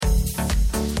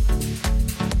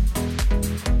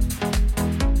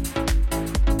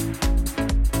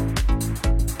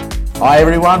Hi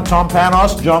everyone, Tom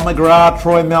Panos, John McGrath,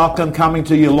 Troy Malcolm coming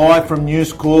to you live from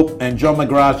News Corp, and John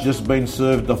McGrath's just been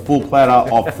served a full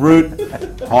platter of fruit.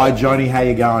 Hi Johnny, how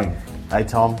you going? Hey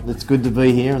Tom, it's good to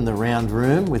be here in the round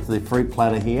room with the fruit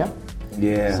platter here.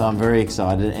 Yeah. So I'm very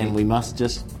excited, and we must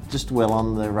just dwell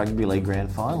on the Rugby League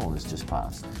Grand Final that's just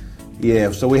passed.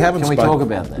 Yeah, so we haven't. Can we talk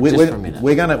about that just for a minute?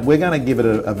 We're gonna give it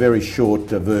a very short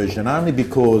version, only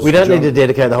because we don't need to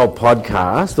dedicate the whole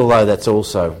podcast, although that's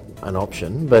also an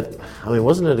option. But I mean,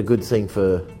 wasn't it a good thing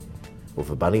for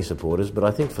Bunny supporters? But I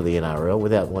think for the NRL,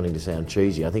 without wanting to sound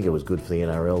cheesy, I think it was good for the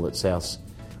NRL that Souths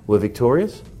were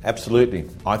victorious. Absolutely,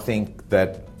 I think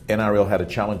that NRL had a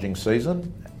challenging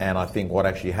season, and I think what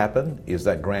actually happened is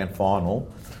that grand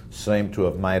final seemed to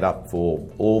have made up for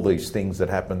all these things that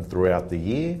happened throughout the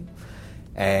year.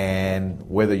 And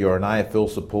whether you're an AFL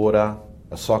supporter,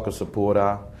 a soccer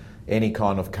supporter, any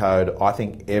kind of code, I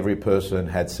think every person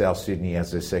had South Sydney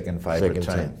as their second favourite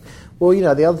team. Well, you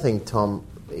know, the other thing, Tom,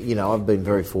 you know, I've been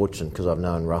very fortunate because I've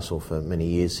known Russell for many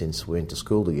years since we went to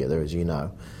school together, as you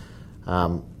know.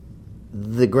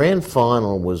 The grand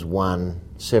final was won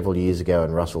several years ago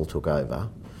and Russell took over,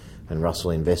 and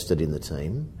Russell invested in the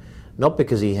team. Not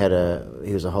because he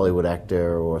was a Hollywood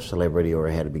actor or a celebrity or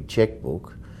he had a big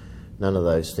checkbook. None of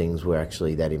those things were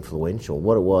actually that influential.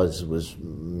 What it was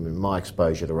my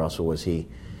exposure to Russell was he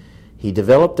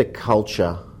developed a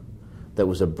culture that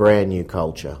was a brand new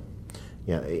culture.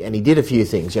 You know, and he did a few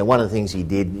things. You know, one of the things he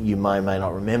did, you may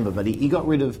not remember, but he got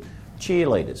rid of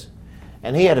cheerleaders.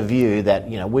 And he had a view that,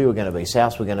 you know,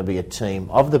 Souths were going to be a team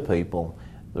of the people,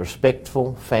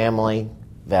 respectful, family,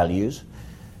 values.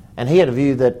 And he had a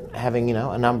view that having, you know,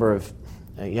 a number of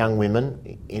young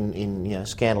women in you know,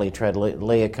 scantily clad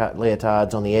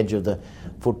leotards on the edge of the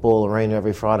football arena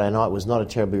every Friday night was not a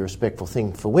terribly respectful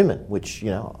thing for women, which, you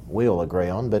know, we all agree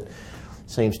on, but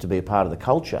seems to be a part of the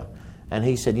culture. And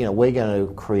he said, you know, we're going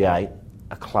to create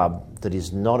a club that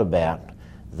is not about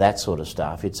that sort of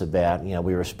stuff. It's about, you know,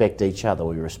 we respect each other,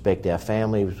 we respect our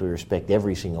families, we respect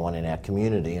every single one in our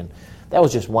community. And that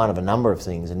was just one of a number of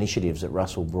things, initiatives that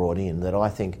Russell brought in that I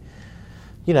think,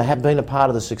 you know, have been a part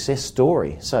of the success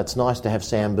story. So it's nice to have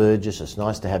Sam Burgess, it's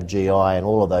nice to have GI, and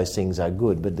all of those things are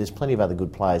good, but there's plenty of other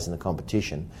good players in the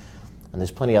competition, and there's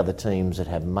plenty of other teams that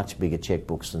have much bigger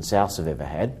checkbooks than Souths have ever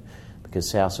had,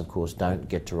 because Souths, of course, don't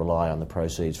get to rely on the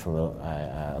proceeds from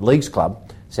a leagues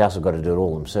club. Souths have got to do it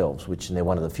all themselves, and they're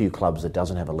one of the few clubs that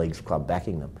doesn't have a leagues club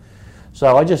backing them.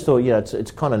 So I just thought, you know, it's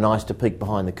kind of nice to peek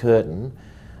behind the curtain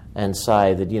and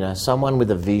say that, you know, someone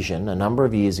with a vision a number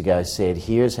of years ago said,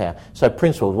 here's how. So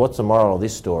principles, what's the moral of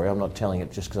this story? I'm not telling it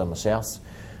just because I'm a Souths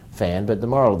fan, but the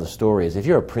moral of the story is if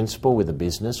you're a principal with a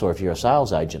business or if you're a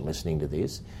sales agent listening to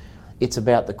this, it's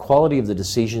about the quality of the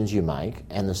decisions you make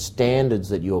and the standards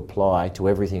that you apply to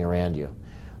everything around you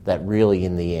that really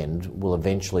in the end will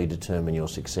eventually determine your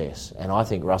success. And I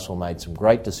think Russell made some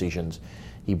great decisions.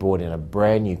 He brought in a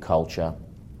brand new culture.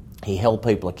 He held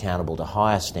people accountable to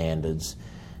higher standards.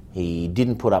 He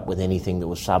didn't put up with anything that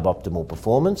was suboptimal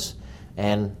performance,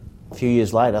 and a few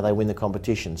years later they win the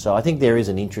competition. So I think there is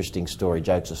an interesting story,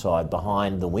 jokes aside,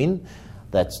 behind the win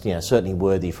that's, you know, certainly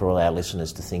worthy for all our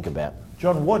listeners to think about.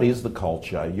 John, what is the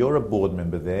culture? You're a board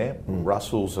member there.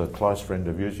 Russell's a close friend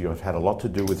of yours. You've had a lot to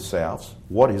do with Souths.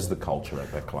 What is the culture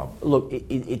at that club? Look,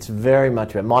 it's very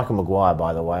much about Michael Maguire,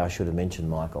 by the way. I should have mentioned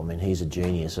Michael. I mean, he's a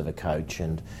genius of a coach,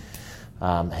 and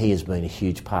he has been a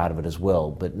huge part of it as well,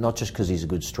 but not just because he's a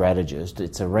good strategist.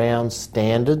 It's around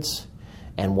standards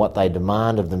and what they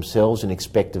demand of themselves and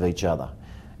expect of each other.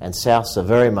 And Souths are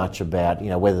very much about, you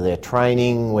know, whether they're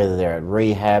training, whether they're at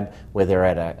rehab, whether they're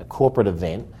at a corporate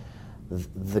event,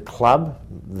 the club,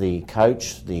 the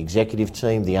coach, the executive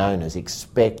team, the owners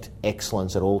expect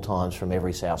excellence at all times from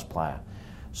every Souths player.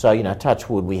 So, you know, touch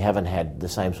wood, we haven't had the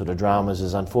same sort of dramas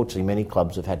as unfortunately many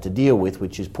clubs have had to deal with,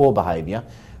 which is poor behaviour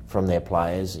from their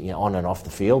players, you know, on and off the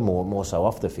field, more so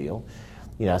off the field.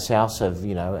 You know, Souths have,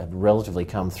 you know, have relatively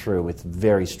come through with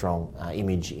very strong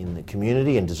image in the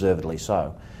community, and deservedly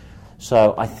so.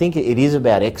 So I think it is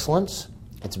about excellence.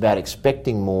 It's about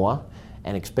expecting more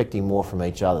and expecting more from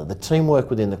each other. The teamwork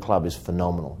within the club is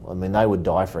phenomenal. I mean, they would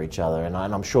die for each other, and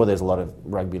I'm sure there's a lot of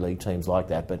rugby league teams like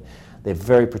that, but they're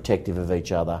very protective of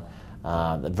each other,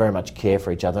 they very much care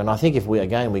for each other. And I think if we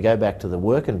go back to the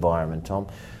work environment, Tom,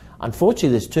 unfortunately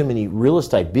there's too many real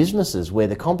estate businesses where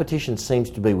the competition seems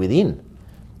to be within,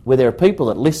 where there are people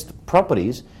that list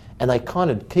properties and they kind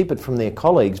of keep it from their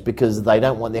colleagues because they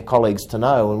don't want their colleagues to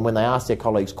know, and when they ask their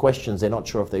colleagues questions, they're not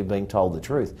sure if they're being told the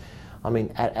truth. I mean,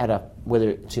 whether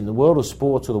it's in the world of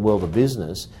sports or the world of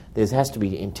business, there has to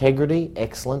be integrity,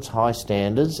 excellence, high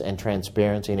standards and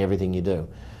transparency in everything you do.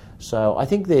 So I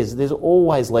think there's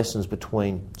always lessons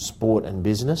between sport and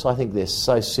business. I think they're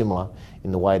so similar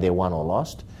in the way they're won or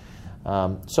lost.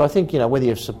 So I think, whether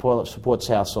you support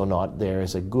Souths or not, there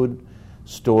is a good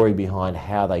story behind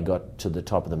how they got to the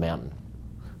top of the mountain.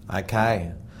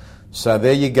 Okay, so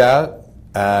there you go.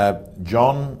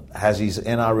 John has his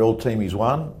NRL team he's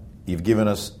won. You've given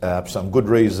us some good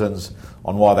reasons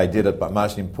on why they did it, but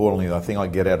most importantly, the thing I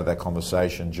get out of that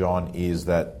conversation, John, is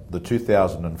that the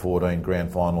 2014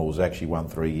 Grand Final was actually won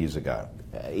 3 years ago.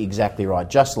 Exactly right.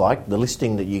 Just like the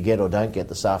listing that you get or don't get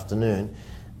this afternoon,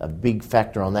 a big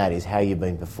factor on that is how you've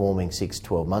been performing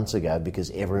 6-12 months ago, because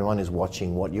everyone is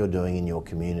watching what you're doing in your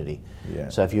community. Yeah.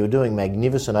 So if you were doing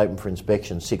magnificent open for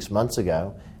inspection 6 months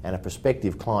ago and a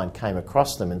prospective client came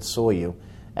across them and saw you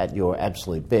at your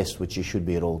absolute best, which you should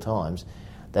be at all times,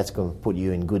 that's going to put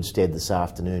you in good stead this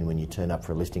afternoon when you turn up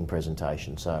for a listing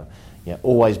presentation. So,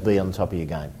 always be on top of your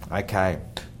game. Okay.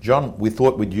 John, we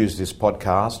thought we'd use this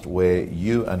podcast where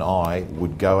you and I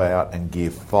would go out and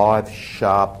give 5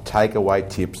 sharp takeaway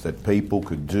tips that people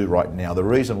could do right now. The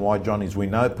reason why, John, is we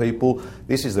know people,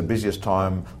 this is the busiest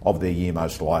time of their year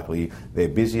most likely. They're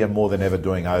busier more than ever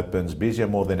doing opens, busier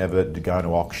more than ever going to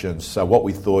auctions. So what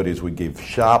we thought is we'd give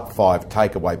sharp 5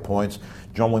 takeaway points.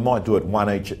 John, we might do it one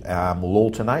each. We'll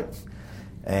alternate.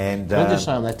 And can I just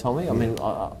say on that, Tommy? I mean,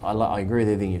 I agree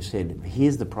with everything you've said.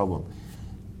 Here's the problem.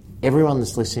 Everyone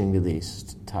that's listening to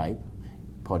this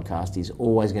podcast is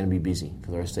always going to be busy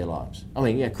for the rest of their lives. I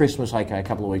mean, Christmas, okay, a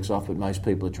couple of weeks off, but most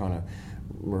people are trying to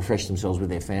refresh themselves with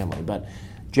their family. But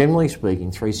generally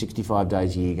speaking, 365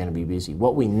 days a year, you're going to be busy.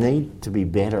 What we need to be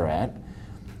better at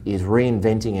is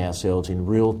reinventing ourselves in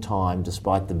real time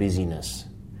despite the busyness.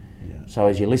 Yeah. So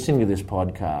as you're listening to this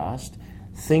podcast,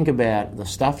 think about the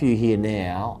stuff you hear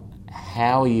now.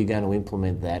 How are you going to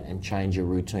implement that and change your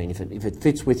routine if it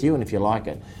fits with you and if you like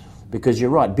it? Because you're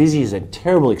right, busy is a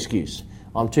terrible excuse.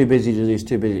 I'm too busy to do this,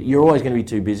 too busy. You're always going to be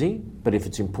too busy, but if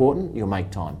it's important, you'll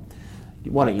make time.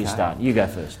 Why don't you start? You go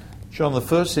first. John, the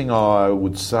first thing I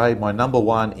would say, my number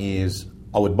one is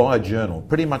I would buy a journal,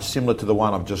 pretty much similar to the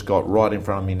one I've just got right in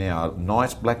front of me now. A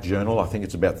nice black journal, I think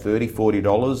it's about $30,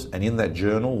 $40. And in that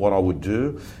journal, what I would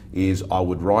do is I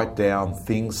would write down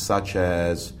things such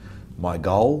as my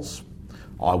goals.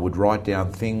 I would write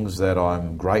down things that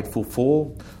I'm grateful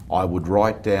for. I would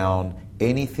write down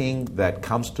anything that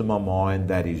comes to my mind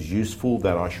that is useful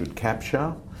that I should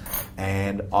capture.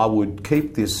 And I would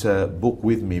keep this book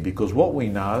with me, because what we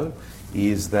know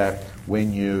is that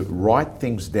when you write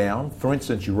things down, for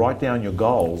instance, you write down your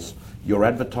goals, you're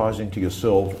advertising to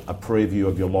yourself a preview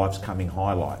of your life's coming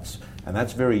highlights. And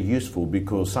that's very useful,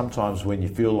 because sometimes when you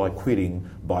feel like quitting,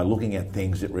 by looking at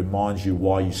things, it reminds you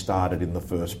why you started in the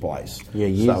first place. Yeah,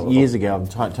 years ago,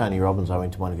 Tony Robbins, I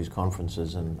went to one of his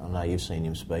conferences, and I know you've seen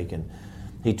him speak, and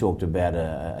he talked about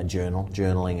a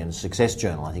journaling and success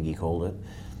journal, I think he called it,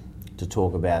 to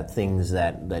talk about things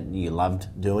that you loved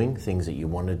doing, things that you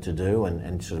wanted to do,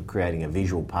 and sort of creating a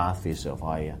visual path for yourself.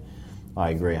 I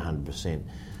agree 100%.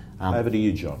 Over to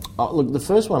you, John. Look, the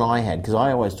first one I had, because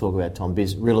I always talk about, Tom,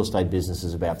 real estate business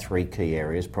is about 3 key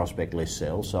areas: prospect, list,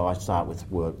 sell. So I start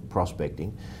with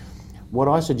prospecting. What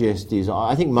I suggest is,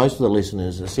 I think most of the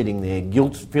listeners are sitting there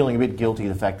feeling a bit guilty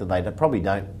of the fact that they probably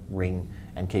don't ring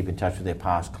and keep in touch with their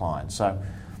past clients. So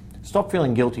stop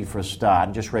feeling guilty for a start,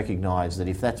 and just recognise that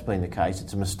if that's been the case,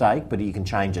 it's a mistake, but you can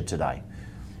change it today.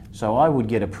 So I would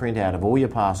get a printout of all your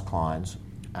past clients,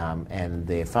 and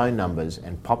their phone numbers,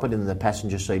 and pop it in the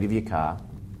passenger seat of your car.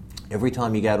 Every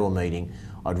time you go to a meeting,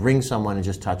 I'd ring someone and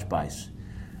just touch base.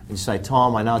 And say,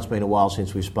 Tom, I know it's been a while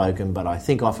since we've spoken, but I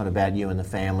think often about you and the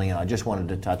family, and I just wanted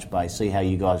to touch base, see how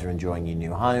you guys are enjoying your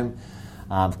new home.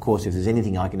 Of course, if there's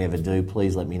anything I can ever do,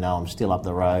 please let me know. I'm still up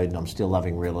the road, and I'm still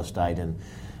loving real estate, and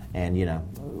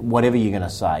whatever you're going to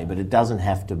say, but it doesn't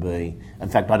have to be. In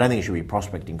fact, I don't think it should be a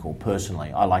prospecting call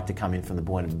personally. I like to come in from the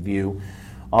point of view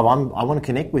of I want to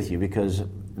connect with you, because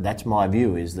that's my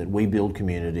view, is that we build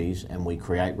communities and we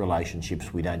create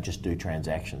relationships. We don't just do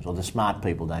transactions, or the smart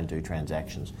people don't do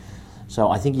transactions. So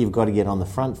I think you've got to get on the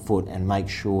front foot and make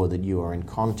sure that you are in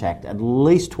contact at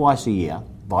least twice a year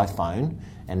by phone,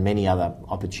 and many other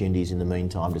opportunities in the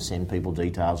meantime to send people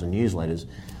details and newsletters.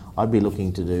 I'd be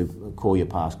looking to call your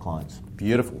past clients.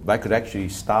 Beautiful. They could actually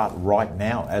start right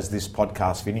now as this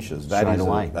podcast finishes. Straight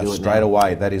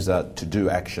away. That is a to-do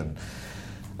action.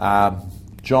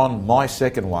 John, my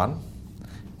second one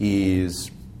is,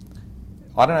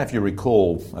 I don't know if you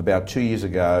recall, about 2 years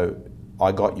ago,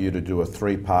 I got you to do a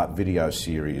 3-part video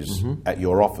series at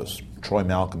your office. Troy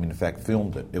Malcolm, in fact,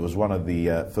 filmed it. It was one of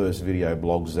the first video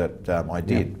blogs that I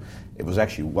did. Yep. It was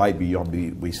actually way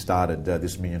beyond we started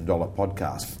this $1 Million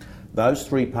podcast. Those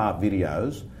 3-part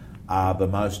videos are the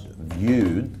most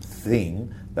viewed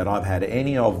thing that I've had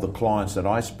any of the clients that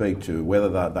I speak to,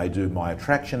 whether they do my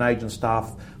attraction agent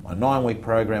stuff, my 9-week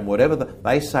program, whatever,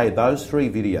 they say those 3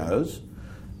 videos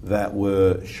that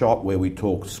were shot where we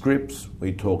talked scripts,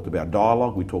 we talked about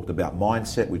dialogue, we talked about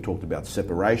mindset, we talked about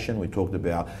separation, we talked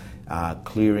about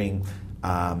clearing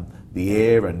the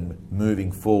air and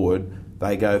moving forward.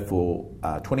 They go for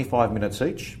 25 minutes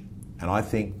each, and I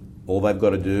think all they've got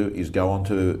to do is go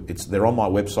onto, they're on my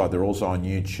website, they're also on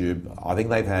YouTube. I think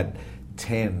they've had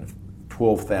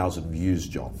 12,000 views,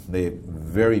 John. They're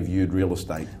very viewed real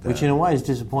estate. Which in a way is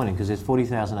disappointing because there's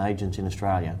 40,000 agents in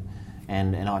Australia.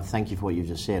 And I thank you for what you've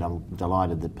just said. I'm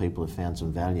delighted that people have found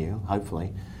some value,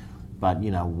 hopefully. But,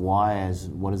 you know,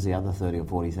 what does the other 30 or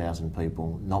 40,000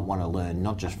 people not want to learn,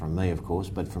 not just from me, of course,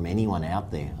 but from anyone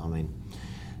out there? I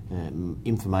mean,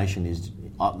 information is,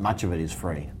 much of it is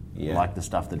free, like the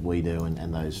stuff that we do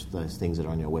and those things that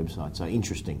are on your website. So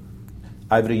interesting.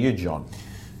 Over to you, John.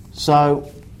 So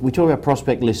we talk about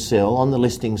prospect list sell on the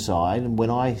listing side. And when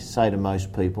I say to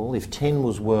most people, if 10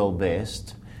 was world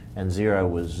best and 0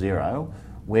 was 0,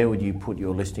 where would you put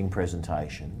your listing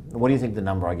presentation? What do you think the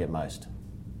number I get most?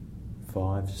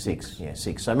 5, 6. Yeah,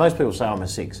 6. So most people say I'm a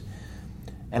 6.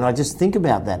 And I just think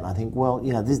about that and I think, well,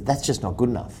 you know, that's just not good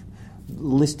enough.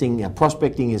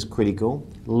 Prospecting is critical.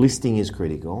 Listing is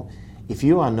critical. If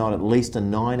you are not at least a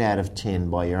 9 out of 10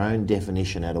 by your own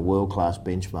definition at a world-class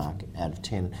benchmark out of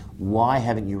 10, why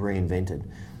haven't you reinvented?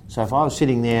 So if I was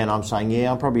sitting there and I'm saying,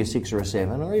 yeah, I'm probably a 6 or a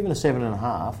 7 or even a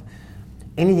 7.5,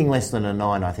 anything less than a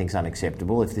 9 I think is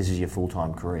unacceptable if this is your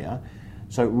full-time career.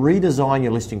 So redesign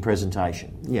your listing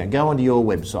presentation. You know, go onto your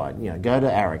website, you know, go to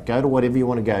ARIC, go to whatever you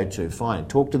want to go to, find it,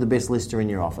 talk to the best lister in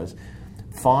your office,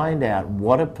 find out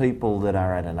what are people that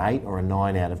are at an 8 or a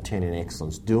 9 out of 10 in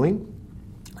excellence doing,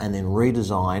 and then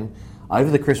redesign over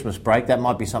the Christmas break. That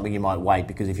might be something you might wait,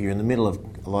 because if you're in the middle of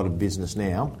a lot of business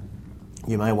now,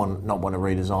 you may not want to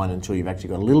redesign until you've actually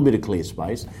got a little bit of clear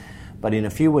space. But in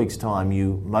a few weeks' time,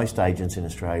 most agents in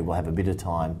Australia will have a bit of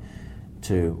time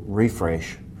to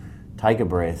refresh, take a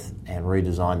breath, and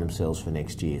redesign themselves for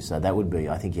next year. So that would be,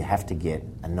 I think you have to get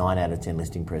a 9 out of 10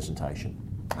 listing presentation.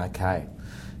 Okay.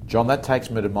 John, that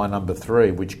takes me to my number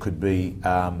 3, which could be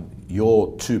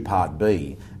your 2-part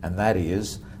B, and that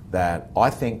is that I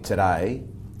think today,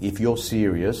 if you're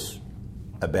serious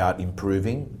about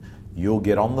improving, you'll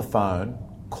get on the phone,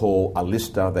 call a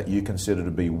lister that you consider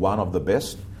to be one of the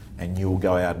best, and you'll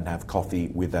go out and have coffee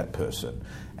with that person.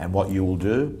 And what you will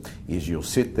do is you'll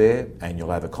sit there and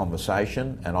you'll have a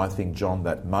conversation, and I think, John,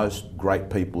 that most great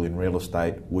people in real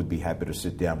estate would be happy to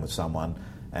sit down with someone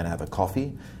and have a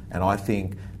coffee. And I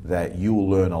think that you will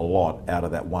learn a lot out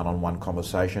of that one-on-one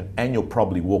conversation, and you'll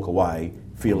probably walk away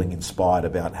feeling inspired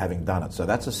about having done it. So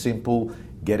that's a simple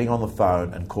getting on the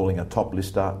phone and calling a top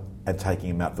lister and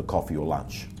taking him out for coffee or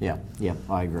lunch. Yeah,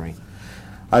 I agree.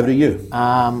 Over to you.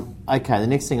 Okay, the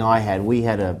next thing I had, we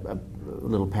had a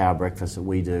little power breakfast that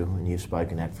we do, and you've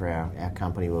spoken at for our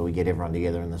company, where we get everyone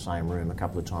together in the same room a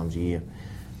couple of times a year.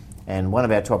 And one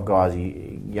of our top guys, a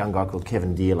young guy called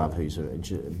Kevin Dearlove, who's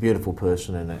a beautiful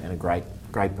person and a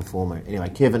great performer. Anyway,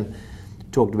 Kevin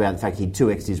talked about the fact he'd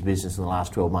 2x'd his business in the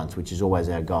last 12 months, which is always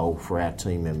our goal for our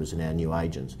team members and our new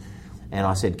agents. And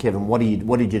I said, Kevin, what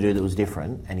did you do that was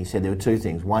different? And he said there were 2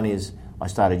 things. One is I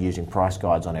started using price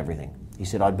guides on everything. He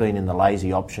said I'd been in the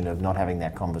lazy option of not having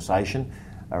that conversation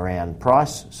around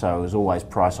price, so it was always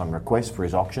price on request for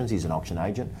his auctions. He's an auction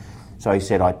agent. So he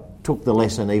said I took the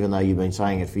lesson, even though you've been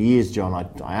saying it for years, John,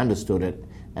 I understood it,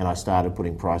 and I started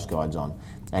putting price guides on.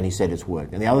 And he said it's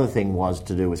worked. And the other thing was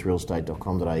to do with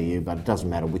realestate.com.au, but it doesn't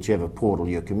matter, whichever portal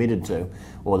you're committed to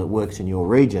or that works in your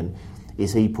region,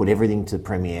 is he put everything to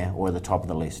Premier or at the top of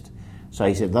the list. So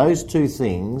he said those 2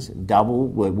 things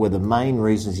were the main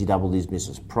reasons he doubled his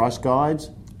business. Price guides,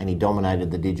 and he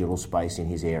dominated the digital space in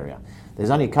his area. There's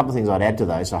only a couple of things I'd add to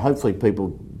those, so hopefully people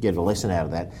get a lesson out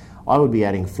of that. I would be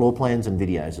adding floor plans and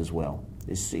videos as well.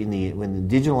 In the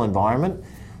digital environment,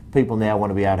 people now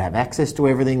want to be able to have access to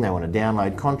everything. They want to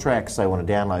download contracts, they want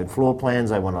to download floor plans,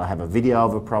 they want to have a video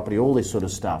of a property, all this sort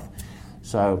of stuff.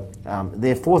 So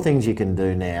there are 4 things you can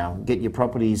do now. Get your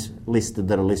properties listed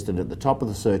that are listed at the top of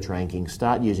the search ranking,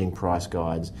 start using price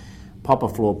guides, pop a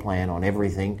floor plan on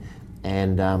everything,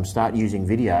 and start using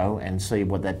video and see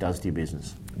what that does to your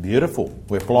business. Beautiful.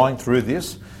 We're flying through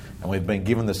this, and we've been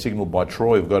given the signal by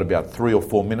Troy. We've got about 3 or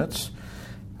 4 minutes.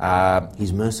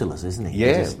 He's merciless, isn't he?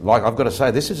 Yeah, like I've got to say,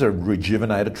 this is a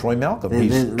rejuvenated Troy Malcolm.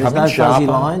 There's no fuzzy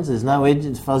lines, there's no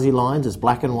edges, fuzzy lines, it's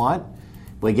black and white.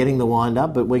 We're getting the wind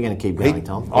up, but we're going to keep going,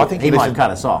 Tom. I think he might cut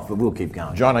us off, but we'll keep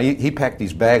going. John, he packed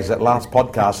his bags. That last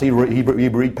podcast, he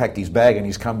repacked his bag and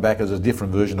he's come back as a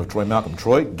different version of Troy Malcolm.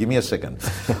 Troy, give me a second.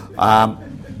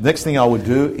 Next thing I would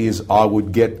do is I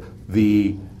would get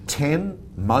the 10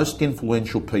 most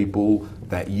influential people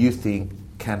that you think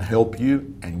can help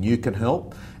you and you can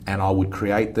help, and I would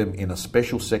create them in a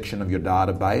special section of your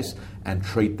database and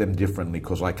treat them differently,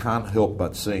 because I can't help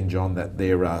but seeing, John, that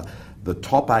there are the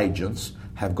top agents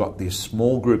have got this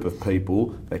small group of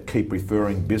people that keep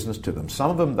referring business to them.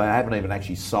 Some of them, they haven't even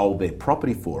actually sold their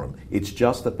property for them. It's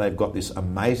just that they've got this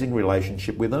amazing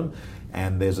relationship with them,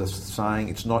 and there's a saying,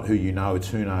 it's not who you know, it's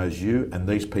who knows you, and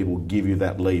these people give you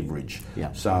that leverage.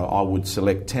 Yeah. So I would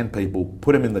select 10 people,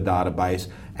 put them in the database,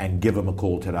 and give them a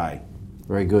call today.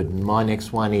 Very good. And my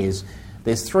next one is,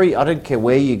 there's 3, I don't care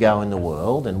where you go in the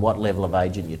world and what level of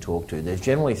agent you talk to, there's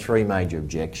generally 3 major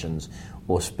objections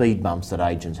or speed bumps that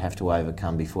agents have to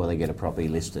overcome before they get a property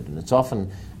listed. And it's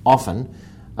often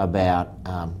about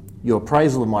your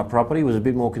appraisal of my property was a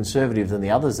bit more conservative than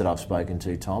the others that I've spoken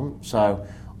to, Tom. So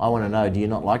I want to know, do you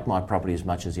not like my property as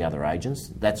much as the other agents?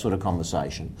 That sort of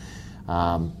conversation.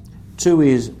 2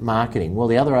 is marketing. Well,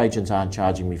 the other agents aren't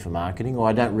charging me for marketing, or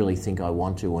I don't really think I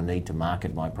want to or need to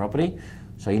market my property.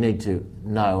 So you need to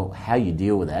know how you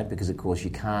deal with that, because of course you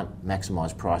can't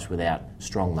maximise price without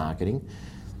strong marketing.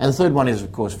 And the third one is,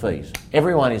 of course, fees.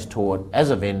 Everyone is taught,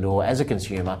 as a vendor, as a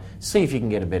consumer, see if you can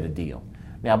get a better deal.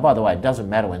 Now, by the way, it doesn't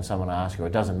matter when someone asks you, or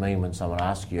it doesn't mean when someone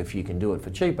asks you if you can do it for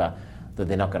cheaper, that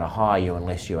they're not going to hire you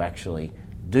unless you actually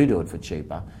do it for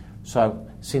cheaper. So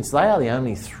since they are the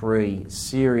only 3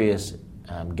 serious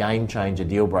game changer,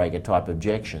 deal breaker type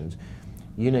objections,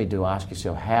 you need to ask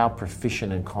yourself, how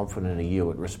proficient and confident are you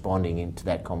at responding into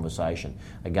that conversation?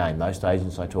 Again, most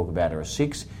agents I talk about are a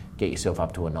 6, get yourself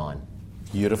up to a 9.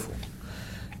 Beautiful.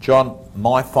 John,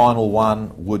 my final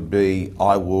one would be,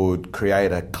 I would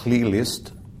create a clear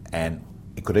list, and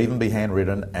it could even be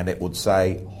handwritten, and it would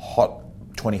say Hot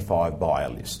 25 buyer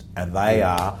list. And they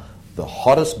are the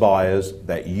hottest buyers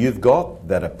that you've got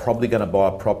that are probably going to buy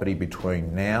a property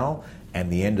between now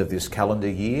and the end of this calendar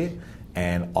year.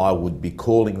 And I would be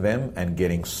calling them and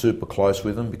getting super close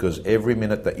with them, because every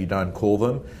minute that you don't call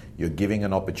them, you're giving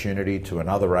an opportunity to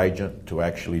another agent to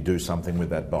actually do something with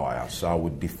that buyer. So I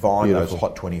would define Beautiful. those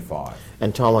Hot 25.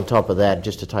 And Tom, on top of that,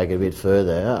 just to take it a bit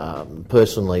further,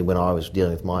 personally, when I was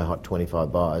dealing with my Hot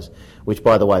 25 buyers, which,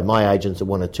 by the way, my agents that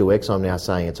want a 2X, I'm now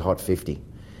saying it's a Hot 50.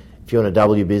 If you want a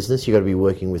W business, you've got to be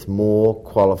working with more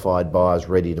qualified buyers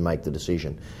ready to make the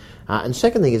decision. And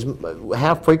second thing is,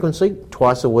 how frequency?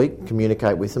 Twice a week,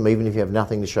 communicate with them, even if you have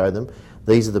nothing to show them.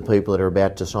 These are the people that are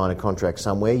about to sign a contract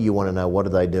somewhere. You want to know, what are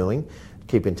they doing?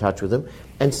 Keep in touch with them.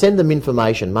 And send them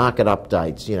information, market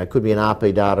updates. You know, it could be an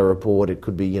RP data report. It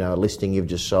could be, you know, a listing you've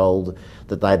just sold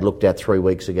that they'd looked at 3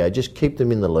 weeks ago. Just keep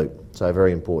them in the loop. So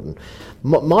very important.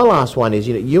 My last one is,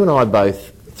 you know, you and I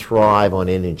both thrive on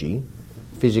energy,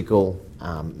 physical,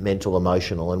 mental,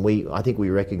 emotional, and I think we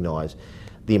recognise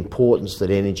the importance that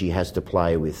energy has to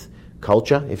play with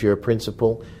culture, if you're a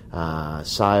principal,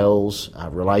 sales,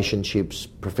 relationships,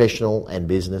 professional and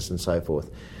business, and so forth.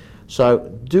 So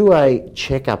do a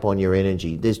check-up on your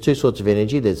energy. There's 2 sorts of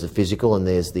energy. There's the physical and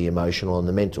there's the emotional and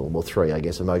the mental. Well, 3, I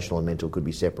guess. Emotional and mental could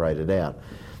be separated out.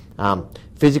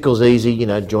 Physical's easy, you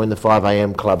know, join the 5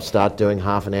 a.m. club, start doing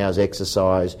half an hour's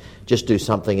exercise, just do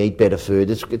something, eat better food.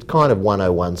 It's kind of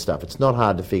 101 stuff. It's not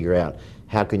hard to figure out.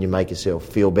 How can you make yourself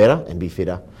feel better and be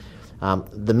fitter?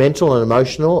 The mental and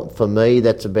emotional, for me,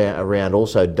 that's around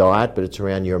also diet, but it's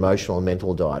around your emotional and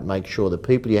mental diet. Make sure the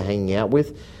people you're hanging out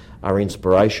with are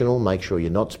inspirational. Make sure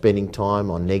you're not spending time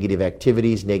on negative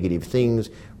activities, negative things,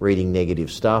 reading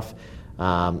negative stuff.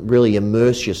 Really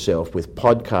immerse yourself with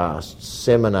podcasts,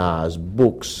 seminars,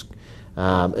 books,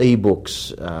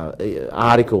 e-books,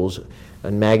 articles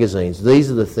and magazines.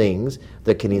 These are the things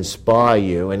that can inspire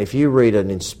you. And if you read an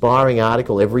inspiring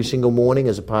article every single morning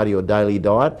as a part of your daily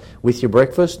diet with your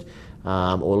breakfast,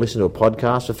 or listen to a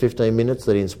podcast for 15 minutes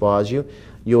that inspires you,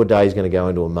 your day is going to go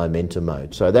into a momentum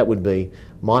mode. So that would be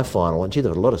my final one. Gee, there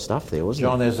was a lot of stuff there, wasn't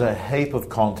John, there's a heap of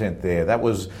content there. That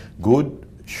was good,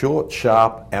 short,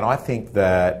 sharp, and I think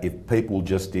that if people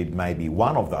just did maybe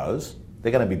one of those,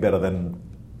 they're going to be better than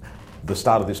the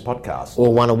start of this podcast.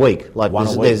 Or one a week.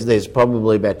 There's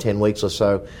probably about 10 weeks or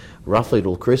so, roughly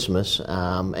till Christmas,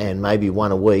 and maybe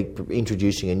one a week,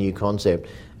 introducing a new concept,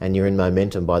 and you're in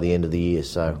momentum by the end of the year.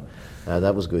 So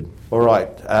that was good. All right.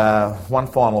 One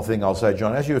final thing I'll say,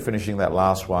 John, as you were finishing that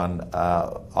last one,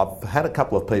 I've had a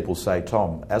couple of people say,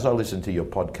 Tom, as I listen to your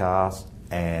podcast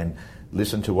and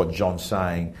listen to what John's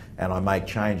saying, and I make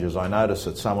changes. I notice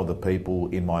that some of the people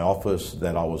in my office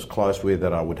that I was close with,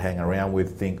 that I would hang around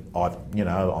with, think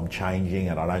I'm changing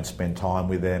and I don't spend time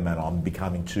with them and I'm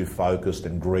becoming too focused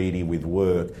and greedy with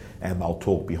work, and they'll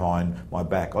talk behind my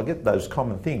back. I get those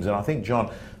common things, and I think,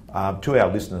 John, to our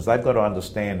listeners, they've got to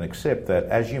understand and accept that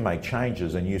as you make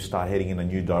changes and you start heading in a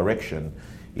new direction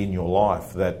in your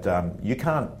life, that you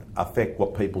can't affect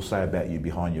what people say about you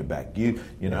behind your back. You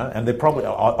know, and they're probably.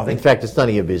 I think. In fact, it's none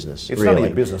of your business. It's none of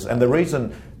your business, and the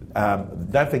reason.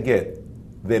 Don't forget,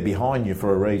 they're behind you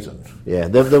for a reason. Yeah,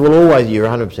 there will always. You're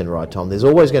 100% right, Tom. There's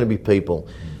always going to be people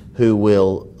who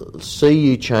will see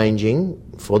you changing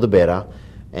for the better,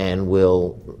 and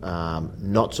will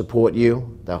not support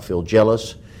you. They'll feel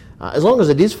jealous. As long as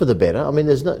it is for the better. I mean,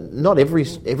 there's not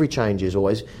every change is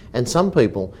always. And some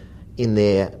people, in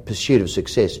their pursuit of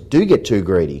success, do get too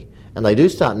greedy, and they do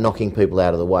start knocking people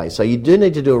out of the way. So you do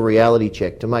need to do a reality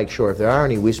check to make sure if there are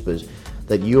any whispers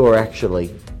that you're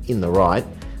actually in the right,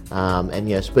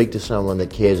 and speak to someone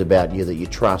that cares about you, that you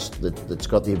trust, that's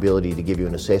got the ability to give you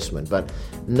an assessment. But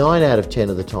 9 out of 10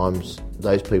 of the times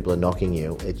those people are knocking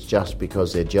you, it's just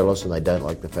because they're jealous and they don't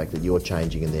like the fact that you're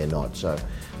changing and they're not.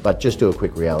 But just do a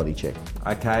quick reality check.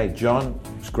 Okay, John,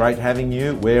 it's great having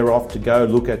you. We're off to go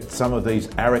look at some of these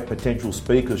AREC potential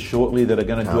speakers shortly that are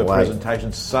going to do a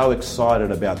presentation. So excited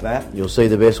about that. You'll see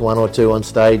the best one or two on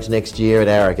stage next year at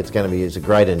AREC. It's a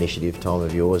great initiative, Tom,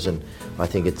 of yours, and I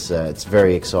think it's a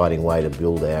very exciting way to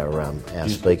build our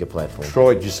speaker platform.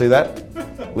 Troy, did you see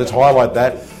that? Let's highlight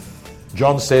that.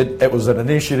 John said it was an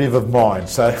initiative of mine.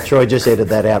 So Troy, just edit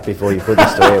that out before you put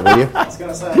this to air, will you? I was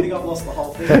going to say, I think I've lost the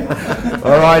whole thing.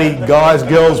 All righty, guys,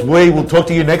 girls, we will talk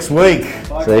to you next week.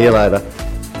 Bye, See you later.